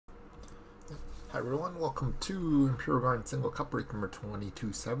Hi everyone, welcome to Imperial Garden Single Cup break number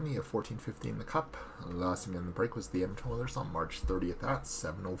 2270 of 1450 in the Cup. Last game in the break was the Edmonton Oilers on March 30th at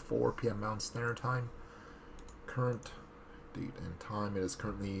 7:04 p.m. Mountain Standard Time. Current date and time, it is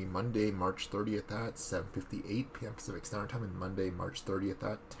currently Monday, March 30th at 7:58 p.m. Pacific Standard Time and Monday, March 30th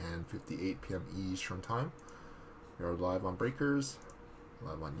at 10:58 p.m. Eastern Time. We are live on Breakers,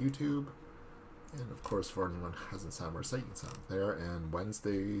 live on YouTube, and of course for anyone who hasn't signed our site, you can sign up there. And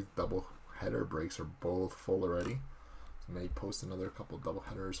Wednesday double header breaks are both full already, so may post another couple double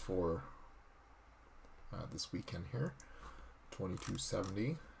headers for this weekend here.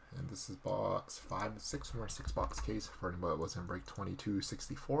 2270, and this is box 5 of 6 from our 6-box case for anybody that was in break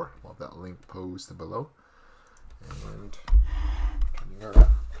 2264. We'll have that link posted below. And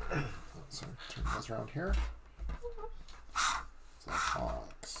turning this around here, so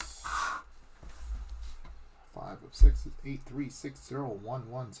box 5 of 6 is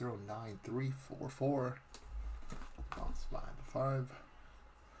 8360110934. Box 5 of 5.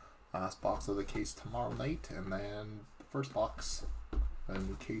 Last box of the case tomorrow night, and then the first box of the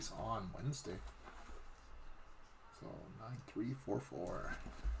new case on Wednesday. So 9344.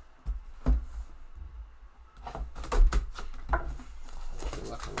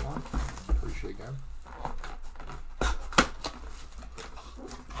 Luck everyone. Appreciate it again.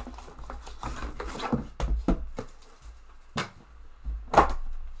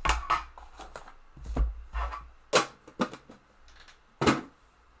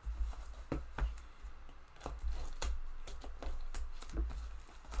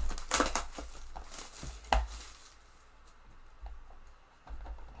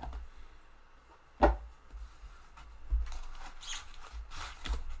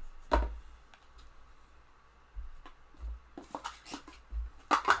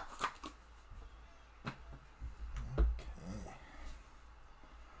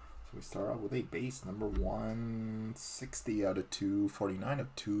 We start out with a base number 160 out of 249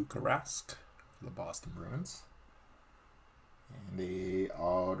 of 2 Karask for the Boston Bruins. And a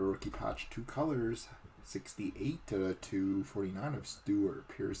auto rookie patch 2 colors 68 out of 249 of Stuart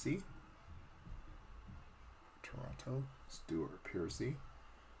Piercy. Toronto, Stuart Piercy.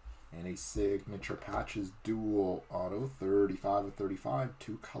 And a signature patches dual auto 35 of 35,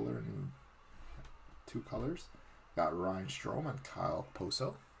 2 colors. Got Ryan Strome and Kyle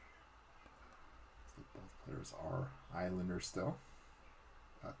Poso. Both players are Islanders still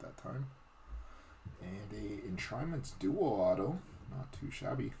at that time. And a Enshrinements dual auto, not too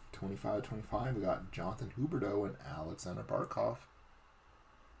shabby, 25-25. We got Jonathan Huberdeau and Alexander Barkov.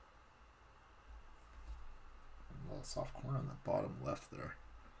 A little soft corner on the bottom left there.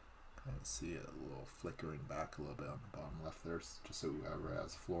 Kind of see it a little flickering back a little bit on the bottom left there, just so whoever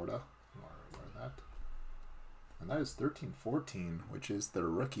has Florida wear that. And that is 13-14, which is their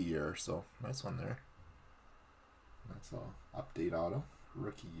rookie year, so nice one there. That's a update auto,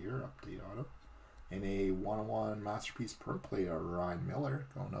 rookie year update auto. And a 101 masterpiece per play of Ryan Miller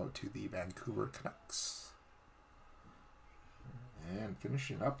going out to the Vancouver Canucks. And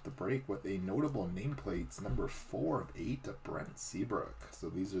finishing up the break with a notable nameplates number 4 of 8 of Brent Seabrook. So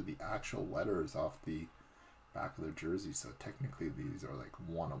these are the actual letters off the back of their jersey. So technically these are like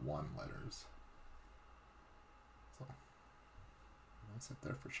 101 letters. So that's it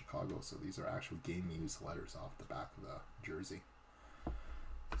there for Chicago. So these are actual game used letters off the back of the jersey.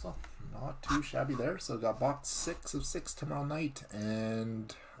 So not too shabby there. So got box 6 of 6 tomorrow night,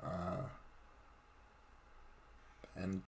 and